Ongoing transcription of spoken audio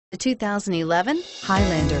The 2011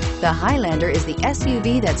 Highlander. The Highlander is the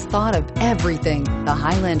SUV that's thought of everything. The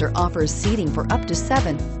Highlander offers seating for up to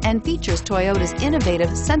 7 and features Toyota's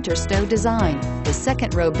innovative center stow design. The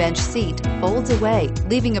second row bench seat folds away,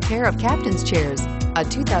 leaving a pair of captain's chairs. A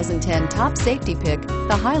 2010 top safety pick,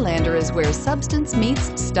 the Highlander is where substance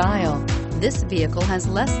meets style. This vehicle has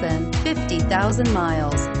less than 50,000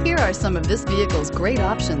 miles. Here are some of this vehicle's great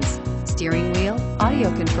options: steering wheel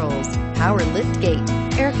audio controls, power lift gate,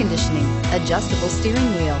 air conditioning, adjustable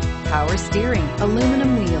steering wheel, power steering,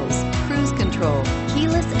 aluminum wheels, cruise control,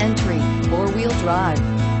 keyless entry, 4-wheel drive,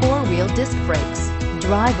 4-wheel disc brakes.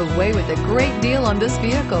 Drive away with a great deal on this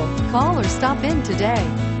vehicle. Call or stop in today.